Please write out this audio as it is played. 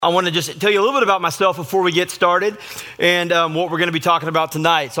I want to just tell you a little bit about myself before we get started and what we're going to be talking about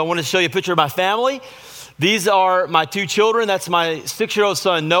tonight. So I want to show you a picture of my family. These are my two children. That's my 6-year-old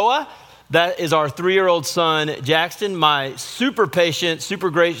son, Noah. That is our 3-year-old son, Jackson. My super patient,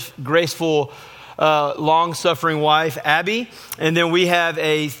 super graceful, long-suffering wife, Abby. And then we have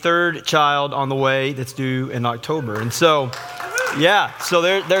a third child on the way that's due in October. And so, so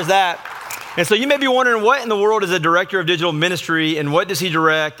there's that. And so you may be wondering, what in the world is a director of digital ministry, and what does he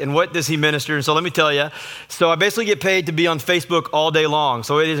direct, and what does he minister? And so let me tell you. So I basically get paid to be on Facebook all day long.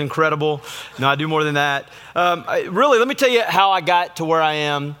 So it is incredible. No, I do more than that. Really, let me tell you how I got to where I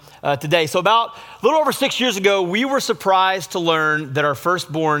am today. So about a little over 6 years ago, we were surprised to learn that our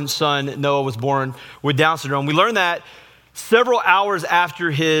firstborn son, Noah, was born with Down syndrome. We learned that several hours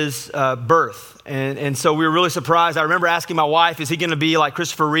after his birth. And so we were really surprised. I remember asking my wife, is he going to be like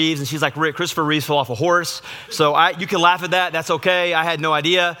Christopher Reeves? And she's like, Rick, Christopher Reeves fell off a horse. So you can laugh at that. That's okay. I had no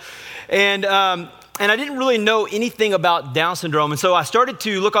idea. And I didn't really know anything about Down syndrome. And so I started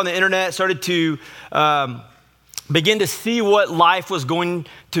to look on the internet, started to begin to see what life was going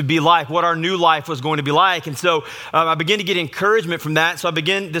to be like, what our new life was going to be like. And so I began to get encouragement from that. So I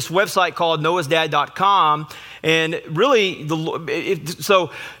began this website called noahsdad.com. And really,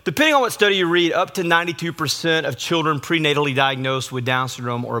 so depending on what study you read, up to 92% of children prenatally diagnosed with Down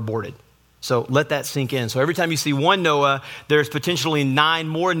syndrome are aborted. So let that sink in. So every time you see one Noah, there's potentially 9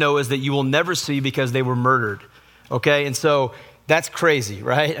 more Noahs that you will never see because they were murdered. Okay, and so that's crazy,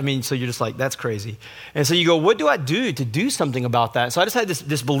 right? I mean, so you're just like, that's crazy. And so you go, what do I do to do something about that? So I just had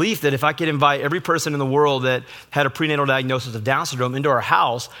this belief that if I could invite every person in the world that had a prenatal diagnosis of Down syndrome into our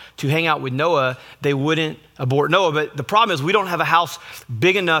house to hang out with Noah, they wouldn't abort Noah. But the problem is we don't have a house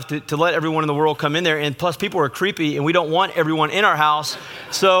big enough to let everyone in the world come in there. And plus people are creepy and we don't want everyone in our house.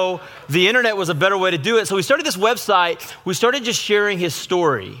 So the internet was a better way to do it. So we started this website. We started just sharing his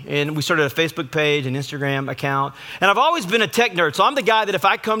story. And we started a Facebook page, an Instagram account. And I've always been a tech nerd. So I'm the guy that if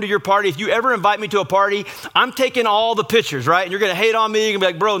I come to your party, if you ever invite me to a party, I'm taking all the pictures, right? And you're going to hate on me. You're going to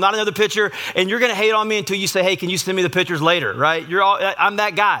be like, bro, not another picture. And you're going to hate on me until you say, hey, can you send me the pictures later, right? I'm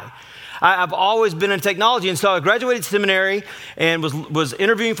that guy. I've always been in technology. And so I graduated seminary and was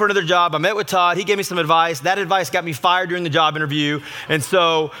interviewing for another job. I met with Todd. He gave me some advice. That advice got me fired during the job interview. And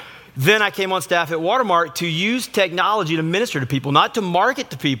so then I came on staff at Watermark to use technology to minister to people, not to market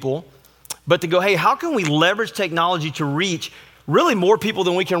to people, but to go, hey, how can we leverage technology to reach really more people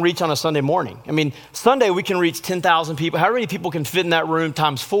than we can reach on a Sunday morning? I mean, Sunday we can reach 10,000 people. How many people can fit in that room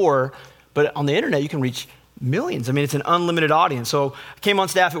times 4? But on the internet, you can reach millions. I mean, it's an unlimited audience. So I came on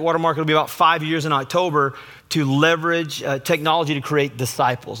staff at Watermark. It'll be about 5 years in October to leverage technology to create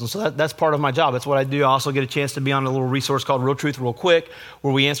disciples. And so that's part of my job. That's what I do. I also get a chance to be on a little resource called Real Truth Real Quick,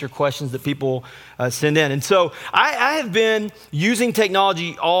 where we answer questions that people send in. And so I have been using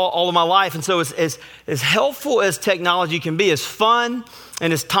technology all of my life. And so as helpful as technology can be, as fun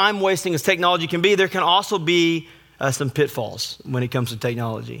and as time-wasting as technology can be, there can also be some pitfalls when it comes to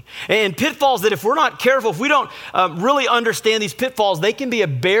technology. And pitfalls that if we're not careful, if we don't really understand these pitfalls, they can be a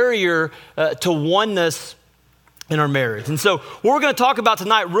barrier to oneness in our marriage. And so what we're going to talk about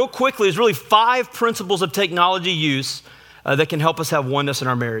tonight real quickly is really 5 principles of technology use that can help us have oneness in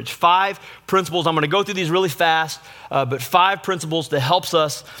our marriage. 5 principles. I'm going to go through these really fast, but 5 principles that helps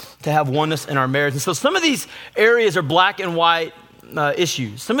us to have oneness in our marriage. And so some of these areas are black and white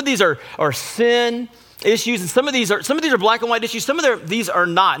issues. Some of these are sin issues, and some of these are black and white issues. Some of these are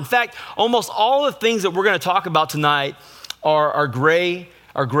not. In fact, almost all of the things that we're going to talk about tonight are gray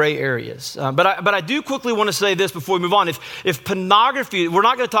areas. But I do quickly want to say this before we move on. If pornography, we're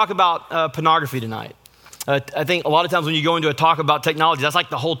not going to talk about pornography tonight. I think a lot of times when you go into a talk about technology, that's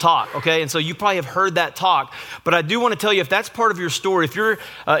like the whole talk, okay? And so you probably have heard that talk. But I do want to tell you, if that's part of your story, if you're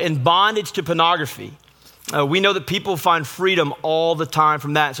in bondage to pornography, we know that people find freedom all the time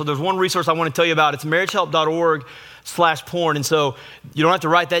from that. So there's one resource I want to tell you about. It's marriagehelp.org/porn. And so you don't have to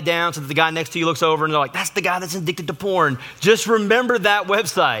write that down so that the guy next to you looks over and they're like, that's the guy that's addicted to porn. Just remember that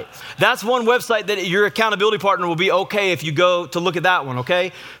website. That's one website that your accountability partner will be okay if you go to look at that one,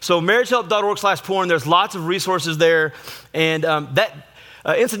 okay? So marriagehelp.org/porn, there's lots of resources there. And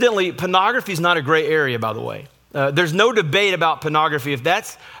incidentally, pornography is not a gray area, by the way. There's no debate about pornography. If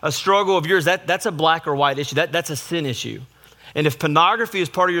that's a struggle of yours, that's a black or white issue. That's a sin issue. And if pornography is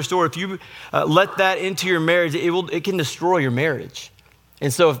part of your story, if you let that into your marriage, it can destroy your marriage.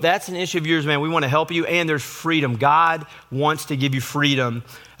 And so if that's an issue of yours, man, we want to help you, and there's freedom. God wants to give you freedom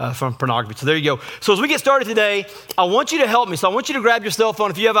from pornography. So there you go. So as we get started today, I want you to help me. So I want you to grab your cell phone.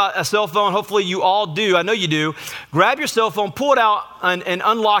 If you have a cell phone, hopefully you all do. I know you do. Grab your cell phone, pull it out, and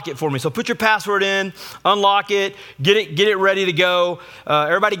unlock it for me. So put your password in, unlock it, get it ready to go.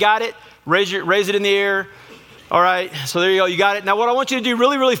 Everybody got it? Raise it in the air. All right, so there you go, you got it. Now what I want you to do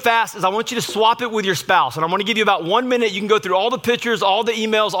really, really fast is I want you to swap it with your spouse. And I'm gonna give you about 1 minute. You can go through all the pictures, all the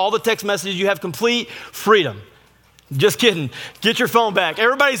emails, all the text messages. You have complete freedom. Just kidding. Get your phone back.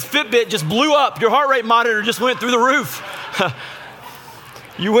 Everybody's Fitbit just blew up. Your heart rate monitor just went through the roof.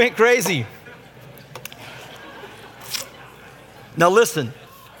 You went crazy. Now listen,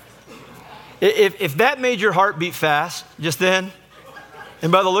 if that made your heart beat fast just then,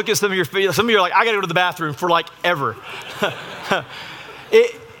 and by the look at some of your feet, some of you are like, I got to go to the bathroom for like ever.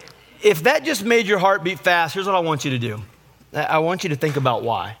 If that just made your heart beat fast, here's what I want you to do. I want you to think about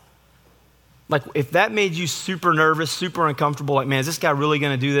why. Like if that made you super nervous, super uncomfortable, like, man, is this guy really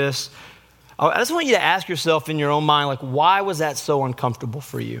going to do this? I just want you to ask yourself in your own mind, like, why was that so uncomfortable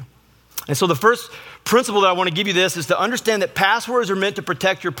for you? And so the first principle that I want to give you this is to understand that passwords are meant to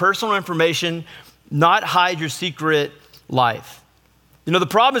protect your personal information, not hide your secret life. You know, the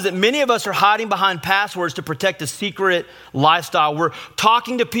problem is that many of us are hiding behind passwords to protect a secret lifestyle. We're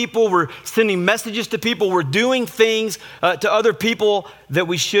talking to people, we're sending messages to people, we're doing things to other people that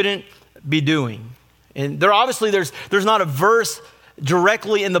we shouldn't be doing. And there's not a verse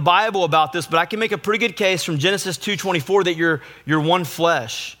directly in the Bible about this, but I can make a pretty good case from Genesis 2:24 that you're one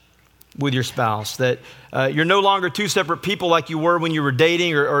flesh with your spouse, that you're no longer two separate people like you were when you were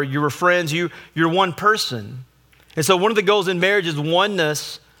dating or you were friends. You're one person. And so one of the goals in marriage is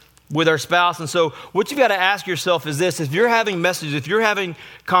oneness with our spouse. And so what you've got to ask yourself is this: if you're having messages, if you're having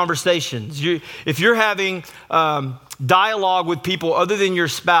conversations, if you're having dialogue with people other than your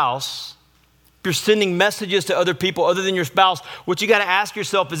spouse, if you're sending messages to other people other than your spouse, what you got to ask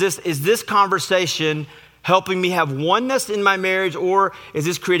yourself is this: is this conversation helping me have oneness in my marriage, or is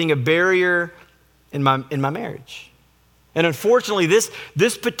this creating a barrier in my marriage? And unfortunately,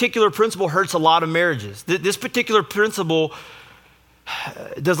 this particular principle hurts a lot of marriages. This particular principle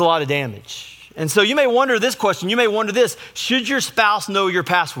does a lot of damage. And so you may wonder this question. You may wonder this: should your spouse know your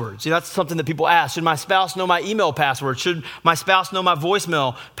passwords? That's something that people ask. Should my spouse know my email password? Should my spouse know my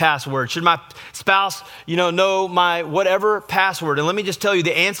voicemail password? Should my spouse, know my whatever password? And let me just tell you,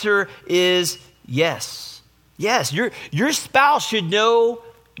 the answer is yes. Yes, your spouse should know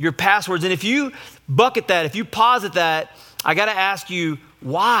your passwords. And if you bucket that, if you posit that, I got to ask you,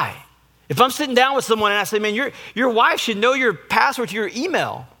 why? If I'm sitting down with someone and I say, man, your wife should know your password to your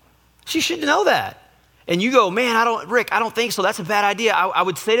email. She should know that. And you go, man, Rick, I don't think so. That's a bad idea. I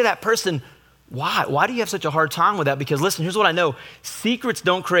would say to that person, why? Why do you have such a hard time with that? Because listen, here's what I know. Secrets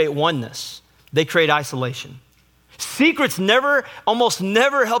don't create oneness. They create isolation. Secrets almost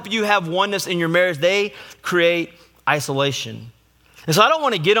never help you have oneness in your marriage. They create isolation. And so I don't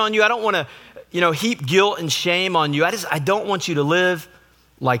want to get on you. I don't want to, heap guilt and shame on you. I don't want you to live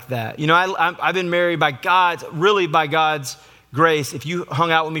like that. I've been married by God's grace. If you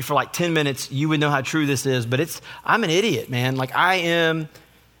hung out with me for like 10 minutes, you would know how true this is. But I'm an idiot, man. Like I am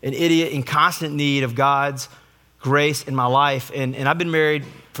an idiot in constant need of God's grace in my life. And I've been married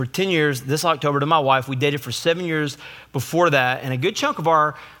for 10 years this October to my wife. We dated for 7 years before that. And a good chunk of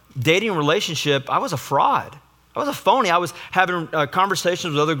our dating relationship, I was a fraud. I was a phony. I was having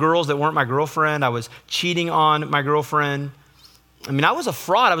conversations with other girls that weren't my girlfriend. I was cheating on my girlfriend. I was a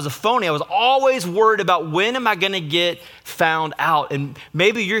fraud. I was a phony. I was always worried about when am I going to get found out? And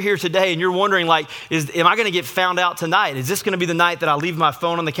maybe you're here today and you're wondering, am I going to get found out tonight? Is this going to be the night that I leave my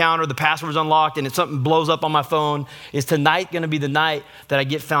phone on the counter, the password's unlocked, and if something blows up on my phone? Is tonight going to be the night that I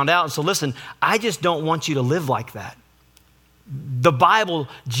get found out? And so listen, I just don't want you to live like that. The Bible,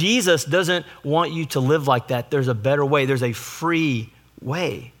 Jesus doesn't want you to live like that. There's a better way. There's a free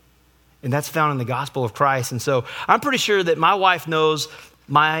way. And that's found in the gospel of Christ. And so I'm pretty sure that my wife knows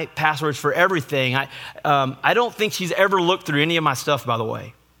my passwords for everything. I don't think she's ever looked through any of my stuff, by the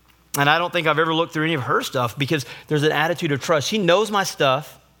way. And I don't think I've ever looked through any of her stuff because there's an attitude of trust. She knows my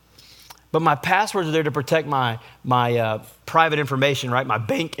stuff, but my passwords are there to protect my private information, right? My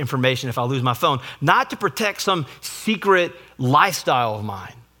bank information if I lose my phone, not to protect some secret lifestyle of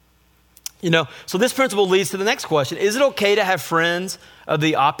mine. So this principle leads to the next question. Is it okay to have friends of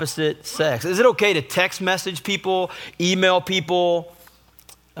the opposite sex? Is it okay to text message people, email people,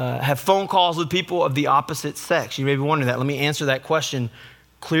 have phone calls with people of the opposite sex? You may be wondering that. Let me answer that question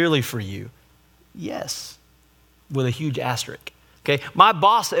clearly for you. Yes, with a huge asterisk. Okay, my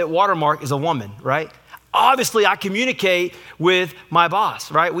boss at Watermark is a woman, right? Obviously, I communicate with my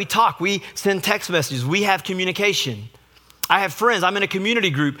boss, right? We talk, we send text messages, we have communication. I have friends, I'm in a community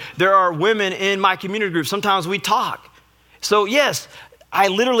group. There are women in my community group. Sometimes we talk. So yes, I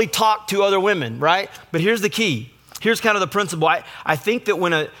literally talk to other women, right? But here's the key. Here's kind of the principle. I think that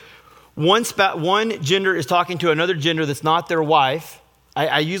when one gender is talking to another gender that's not their wife,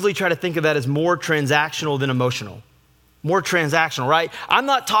 I usually try to think of that as more transactional than emotional. More transactional, right? I'm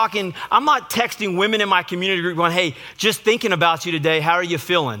not texting women in my community group going, hey, just thinking about you today, how are you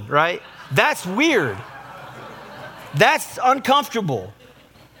feeling, right? That's weird. That's uncomfortable.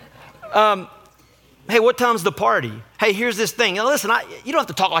 Hey, what time's the party? Hey, here's this thing. Now listen, you don't have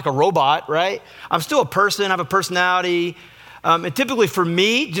to talk like a robot, right? I'm still a person, I have a personality. And typically for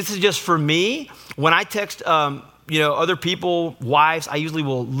me, this is just for me, when I text other people, wives, I usually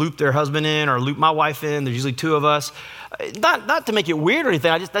will loop their husband in or loop my wife in. There's usually two of us. Not to make it weird or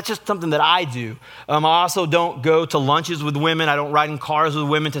anything. That's just something that I do. I also don't go to lunches with women. I don't ride in cars with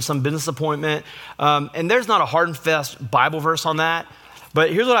women to some business appointment. And there's not a hard and fast Bible verse on that.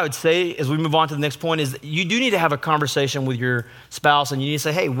 But here's what I would say as we move on to the next point is you do need to have a conversation with your spouse and you need to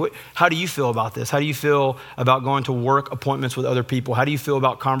say, hey, how do you feel about this? How do you feel about going to work appointments with other people? How do you feel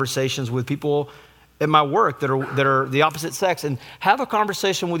about conversations with people at my work that are the opposite sex? And have a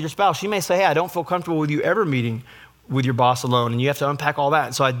conversation with your spouse. You may say, hey, I don't feel comfortable with you ever meeting with your boss alone. And you have to unpack all that.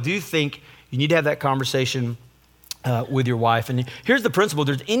 And so I do think you need to have that conversation with your wife. And here's the principle.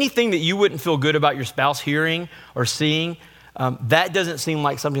 There's anything that you wouldn't feel good about your spouse hearing or seeing, that doesn't seem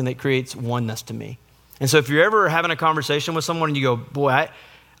like something that creates oneness to me. And so if you're ever having a conversation with someone and you go, boy,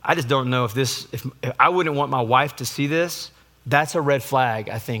 I just don't know if I wouldn't want my wife to see this, that's a red flag,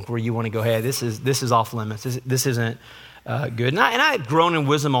 I think, where you want to go, hey, this is off limits. This isn't good. And I had grown in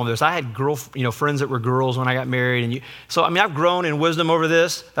wisdom on this. I had friends that were girls when I got married. I've grown in wisdom over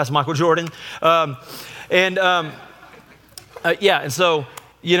this. That's Michael Jordan. And so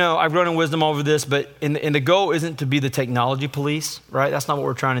I've grown in wisdom over this, and the goal isn't to be the technology police, right? That's not what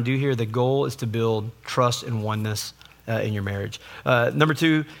we're trying to do here. The goal is to build trust and oneness in your marriage. Number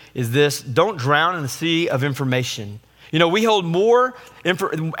 2 is this: don't drown in the sea of information. We hold more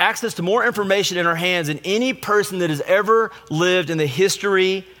access to more information in our hands than any person that has ever lived in the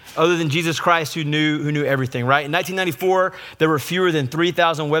history other than Jesus Christ who knew everything, right? In 1994, there were fewer than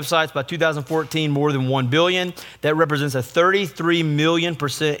 3,000 websites. By 2014, more than 1 billion. That represents a 33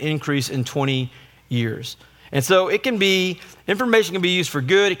 million% increase in 20 years. And so information can be used for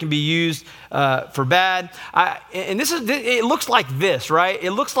good. It can be used for bad. It looks like this, right?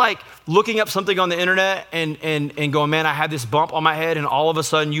 It looks like looking up something on the internet and going, man, I have this bump on my head, and all of a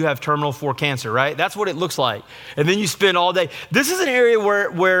sudden you have terminal 4 cancer, right? That's what it looks like. And then you spend all day. This is an area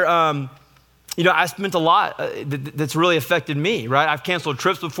where I spent a lot that's really affected me, right? I've canceled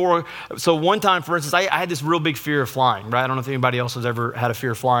trips before. So one time, for instance, I had this real big fear of flying, right? I don't know if anybody else has ever had a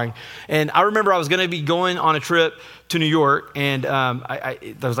fear of flying. And I remember I was going to be going on a trip to New York, and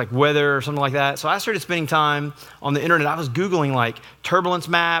there was like weather or something like that. So I started spending time on the internet. I was Googling like turbulence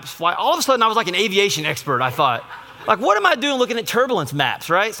maps, flight. All of a sudden, I was like an aviation expert, I thought. Like, what am I doing looking at turbulence maps,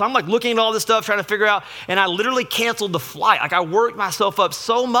 right? So I'm like looking at all this stuff, trying to figure out, and I literally canceled the flight. Like, I worked myself up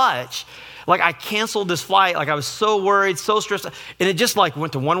so much. Like, I canceled this flight. Like, I was so worried, so stressed. And it just like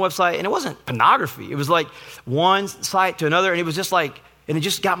went to one website, and it wasn't pornography. It was like one site to another, and it was just like, and it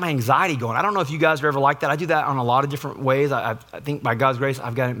just got my anxiety going. I don't know if you guys are ever like that. I do that on a lot of different ways. I think by God's grace,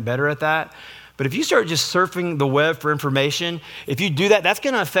 I've gotten better at that. But if you start just surfing the web for information, if you do that, that's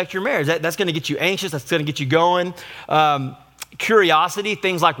going to affect your marriage. That's going to get you anxious. That's going to get you going. Curiosity,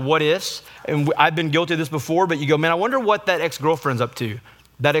 things like what ifs. And I've been guilty of this before, but you go, man, I wonder what that ex-girlfriend's up to.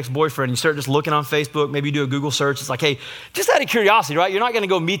 That ex-boyfriend, you start just looking on Facebook, maybe you do a Google search. It's like, hey, just out of curiosity, right? You're not going to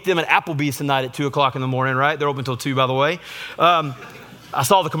go meet them at Applebee's tonight at 2 o'clock in the morning, right? They're open until 2, by the way. I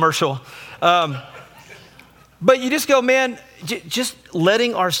saw the commercial. But you just go, man, just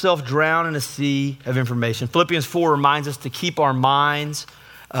letting ourselves drown in a sea of information. Philippians 4 reminds us to keep our minds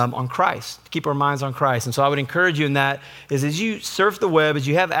on Christ, to keep our minds on Christ. And so I would encourage you in that is as you surf the web, as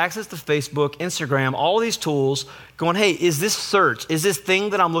you have access to Facebook, Instagram, all of these tools, going, hey, is this search, is this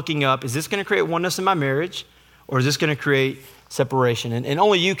thing that I'm looking up, is this going to create oneness in my marriage, or is this going to create separation? And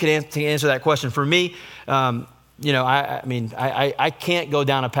only you can answer that question. For me, I can't go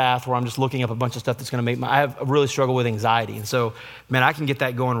down a path where I'm just looking up a bunch of stuff that's going to make I have a really struggle with anxiety. And so, man, I can get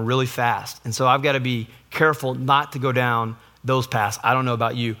that going really fast. And so I've got to be careful not to go down those paths. I don't know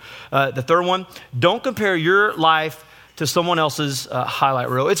about you. The third one, don't compare your life to someone else's highlight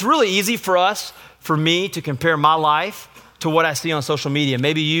reel. It's really easy for me to compare my life to what I see on social media.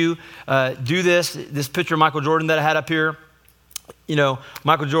 Maybe you do this picture of Michael Jordan that I had up here. You know,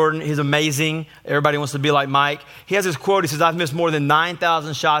 Michael Jordan, he's amazing. Everybody wants to be like Mike. He has this quote. He says, I've missed more than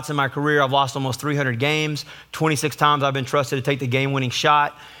 9,000 shots in my career. I've lost almost 300 games. 26 times I've been trusted to take the game-winning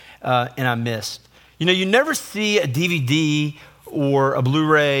shot, and I missed. You know, you never see a DVD or a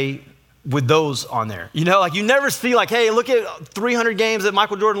Blu-ray with those on there. You know, like you never see like, hey, look at 300 games that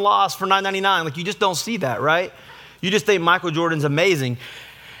Michael Jordan lost for $9.99. Like you just don't see that, right? You just think Michael Jordan's amazing.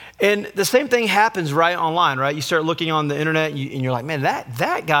 And the same thing happens right online, right? You start looking on the internet and you're like, man,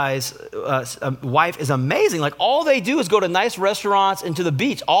 that guy's wife is amazing. Like all they do is go to nice restaurants and to the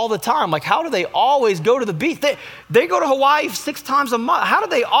beach all the time. Like how do they always go to the beach? They go to Hawaii 6 times a month. How do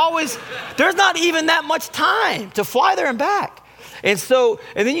they always, there's not even that much time to fly there and back. And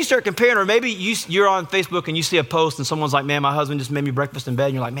then you start comparing, or maybe you're on Facebook and you see a post and someone's like, man, my husband just made me breakfast in bed.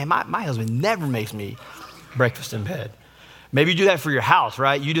 And you're like, man, my husband never makes me breakfast in bed. Maybe you do that for your house,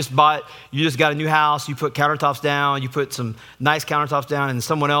 right? You just got a new house, you put countertops down, you put some nice countertops down, and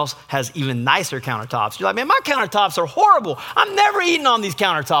someone else has even nicer countertops. You're like, man, my countertops are horrible. I'm never eating on these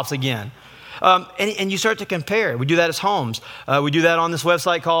countertops again. And you start to compare. We do that as homes. We do that on this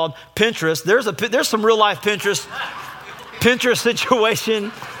website called Pinterest. There's some real life Pinterest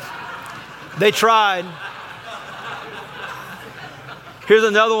situation. They tried. Here's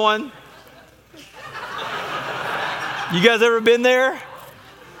another one. You guys ever been there?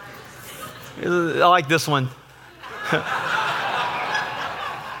 I like this one.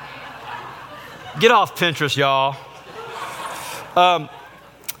 Get off Pinterest, y'all.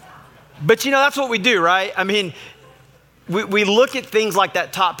 But you know, that's what we do, right? I mean, we look at things like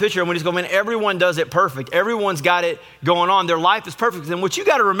that top picture and we just go, man, everyone does it perfect. Everyone's got it going on. Their life is perfect. And what you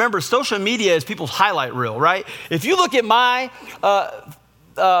got to remember, social media is people's highlight reel, right? If you look at my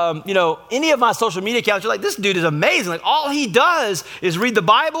any of my social media accounts, you're like, this dude is amazing. Like all he does is read the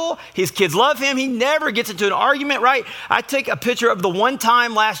Bible. His kids love him. He never gets into an argument, right? I take a picture of the one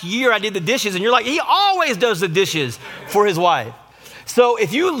time last year I did the dishes and you're like, he always does the dishes for his wife. So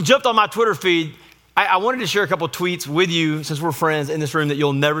if you jumped on my Twitter feed, I wanted to share a couple tweets with you since we're friends in this room that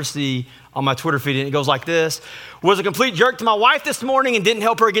you'll never see on my Twitter feed. And it goes like this. Was a complete jerk to my wife this morning and didn't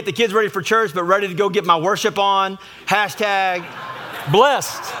help her get the kids ready for church, but ready to go get my worship on. Hashtag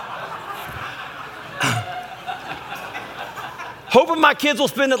blessed. Hoping my kids will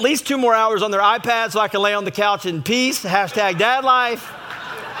spend at least 2 more hours on their iPad so I can lay on the couch in peace. Hashtag dad life.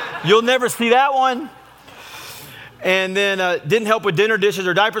 You'll never see that one. And then didn't help with dinner, dishes,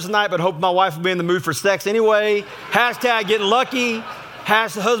 or diapers tonight, but hope my wife will be in the mood for sex anyway. Hashtag getting lucky.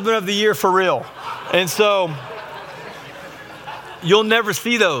 Hashtag husband of the year for real. And so you'll never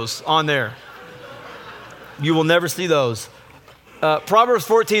see those on there. You will never see those. Proverbs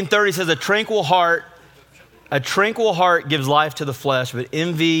 14:30 says, a tranquil heart gives life to the flesh, but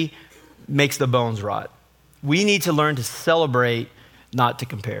envy makes the bones rot. We need to learn to celebrate, not to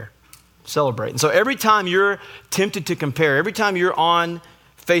compare. Celebrate. And so every time you're tempted to compare, every time you're on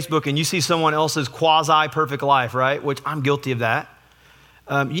Facebook and you see someone else's quasi-perfect life, right, which I'm guilty of that,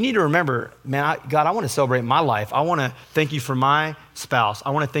 you need to remember, man, God, I want to celebrate my life. I want to thank you for my spouse. I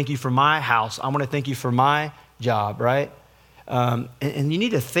want to thank you for my house. I want to thank you for my job, right? And you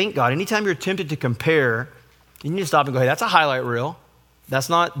need to thank God. Anytime you're tempted to compare, you need to stop and go, hey, that's a highlight reel. That's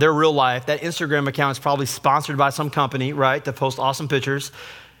not their real life. That Instagram account is probably sponsored by some company, right, to post awesome pictures.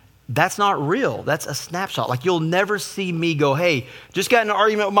 That's not real. That's a snapshot. Like you'll never see me go, hey, just got in an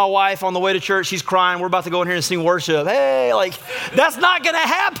argument with my wife on the way to church. She's crying. We're about to go in here and sing worship. Hey, like that's not going to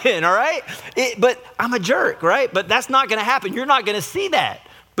happen, all right? But I'm a jerk, right? But that's not going to happen. You're not going to see that.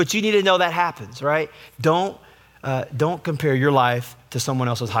 But you need to know that happens, right? Don't compare your life to someone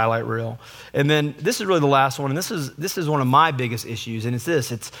else's highlight reel. And then this is really the last one. And this is one of my biggest issues. And it's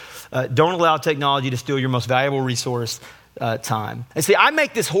this. It's don't allow technology to steal your most valuable resource, time. And see, I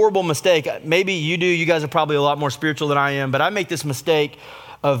make this horrible mistake. Maybe you do. You guys are probably a lot more spiritual than I am. But I make this mistake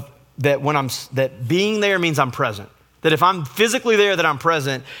of that being there means I'm present. That if I'm physically there, that I'm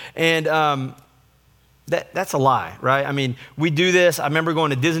present. And that's a lie, right? I mean, we do this. I remember going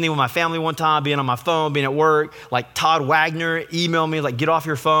to Disney with my family one time, being on my phone, being at work. Like Todd Wagner emailed me, like, get off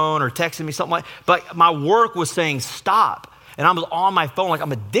your phone, or texted me something like. But my work was saying stop, and I was on my phone, like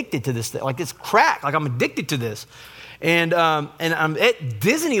I'm addicted to this thing, like it's crack, like I'm addicted to this. And I'm at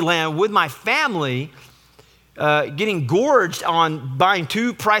Disneyland with my family, getting gorged on buying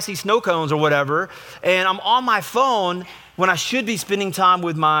 2 pricey snow cones or whatever, and I'm on my phone when I should be spending time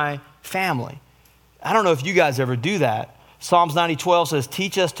with my family. I don't know if you guys ever do that. Psalms 90:12 says,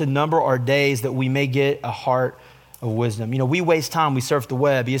 teach us to number our days that we may get a heart of wisdom. You know, we waste time. We surf the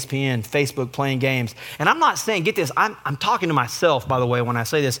web, ESPN, Facebook, playing games. And I'm not saying, get this, I'm talking to myself, by the way, when I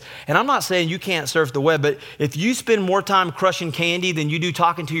say this. And I'm not saying you can't surf the web, but if you spend more time crushing candy than you do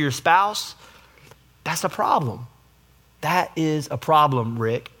talking to your spouse, that's a problem. That is a problem,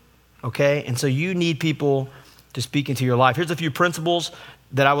 Rick. Okay? And so you need people to speak into your life. Here's a few principles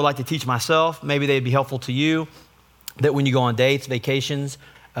that I would like to teach myself. Maybe they'd be helpful to you. That when you go on dates, vacations,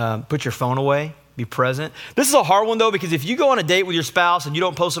 put your phone away. Be present. This is a hard one, though, because if you go on a date with your spouse and you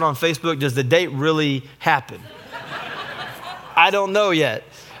don't post it on Facebook, does the date really happen? I don't know yet.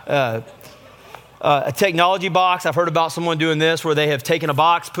 A technology box, I've heard about someone doing this where they have taken a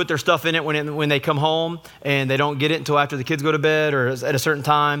box, put their stuff in it when they come home, and they don't get it until after the kids go to bed or at a certain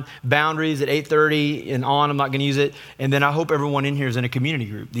time. Boundaries at 8:30 and on, I'm not going to use it. And then I hope everyone in here is in a community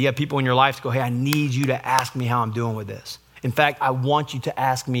group. You have people in your life to go, hey, I need you to ask me how I'm doing with this. In fact, I want you to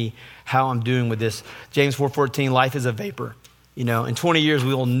ask me how I'm doing with this. James 4:14, life is a vapor. You know, in 20 years,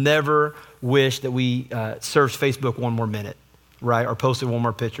 we will never wish that we searched Facebook one more minute, right? Or posted one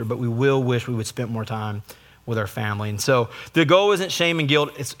more picture, but we will wish we would spend more time with our family. And so the goal isn't shame and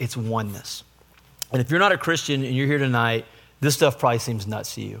guilt, it's oneness. And if you're not a Christian and you're here tonight, this stuff probably seems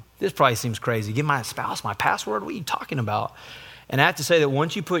nuts to you. This probably seems crazy. Give my spouse my password? What are you talking about? And I have to say that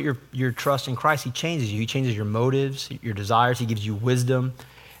once you put your trust in Christ, he changes you. He changes your motives, your desires. He gives you wisdom.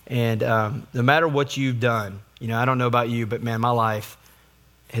 And no matter what you've done, you know, I don't know about you, but man, my life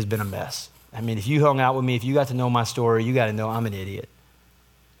has been a mess. I mean, if you hung out with me, if you got to know my story, you got to know I'm an idiot.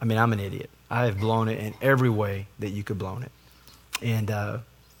 I mean, I'm an idiot. I have blown it in every way that you could blown it. And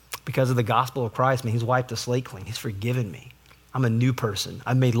because of the gospel of Christ, man, he's wiped the slate clean. He's forgiven me. I'm a new person.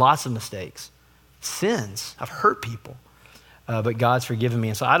 I've made lots of mistakes, sins. I've hurt people. But God's forgiven me.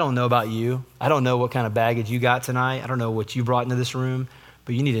 And so I don't know about you. I don't know what kind of baggage you got tonight. I don't know what you brought into this room.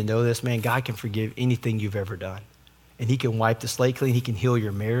 But you need to know this, man. God can forgive anything you've ever done. And he can wipe the slate clean. He can heal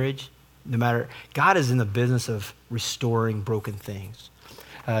your marriage. No matter, God is in the business of restoring broken things.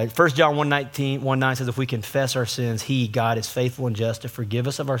 1 John 1:9 says, if we confess our sins, he, God, is faithful and just to forgive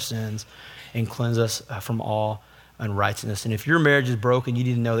us of our sins and cleanse us from all unrighteousness. And if your marriage is broken, you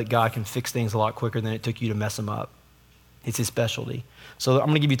need to know that God can fix things a lot quicker than it took you to mess them up. It's his specialty. So I'm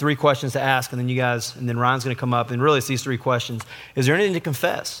going to give you 3 questions to ask, and then Ryan's going to come up. And really, it's these 3 questions. Is there anything to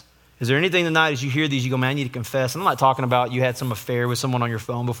confess? Is there anything tonight as you hear these, you go, man, I need to confess? And I'm not talking about you had some affair with someone on your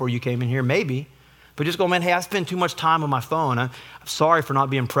phone before you came in here. Maybe. But just go, man, hey, I spend too much time on my phone. I'm sorry for not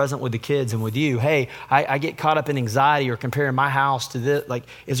being present with the kids and with you. Hey, I get caught up in anxiety or comparing my house to this. Like,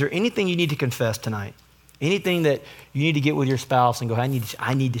 is there anything you need to confess tonight? Anything that you need to get with your spouse and go, I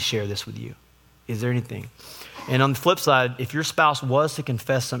need to share this with you? Is there anything? And on the flip side, if your spouse was to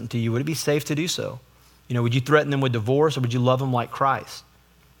confess something to you, would it be safe to do so? You know, would you threaten them with divorce or would you love them like Christ?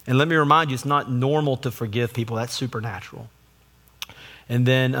 And let me remind you, it's not normal to forgive people. That's supernatural. And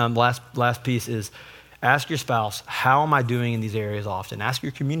then last piece is ask your spouse, how am I doing in these areas often? Ask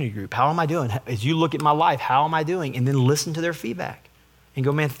your community group, how am I doing? As you look at my life, how am I doing? And then listen to their feedback and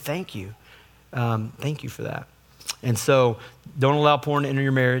go, man, thank you. Thank you for that. And so don't allow porn to enter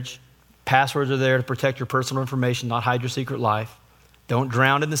your marriage. Passwords are there to protect your personal information, not hide your secret life. Don't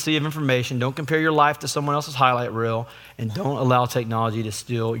drown in the sea of information. Don't compare your life to someone else's highlight reel. And don't allow technology to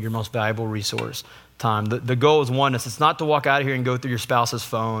steal your most valuable resource, time. The goal is oneness. It's not to walk out of here and go through your spouse's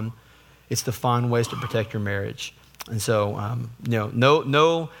phone. It's to find ways to protect your marriage. And so,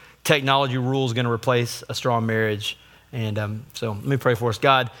 no technology rule is going to replace a strong marriage. And so let me pray for us.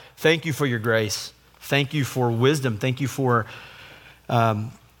 God, thank you for your grace. Thank you for wisdom. Thank you for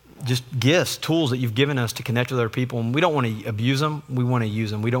just gifts, tools that you've given us to connect with other people. And we don't want to abuse them. We want to use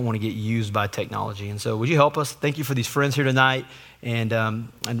them. We don't want to get used by technology. And so would you help us? Thank you for these friends here tonight. And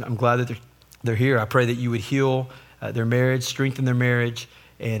I'm glad that they're here. I pray that you would heal their marriage, strengthen their marriage.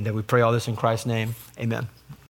 And we pray all this in Christ's name. Amen.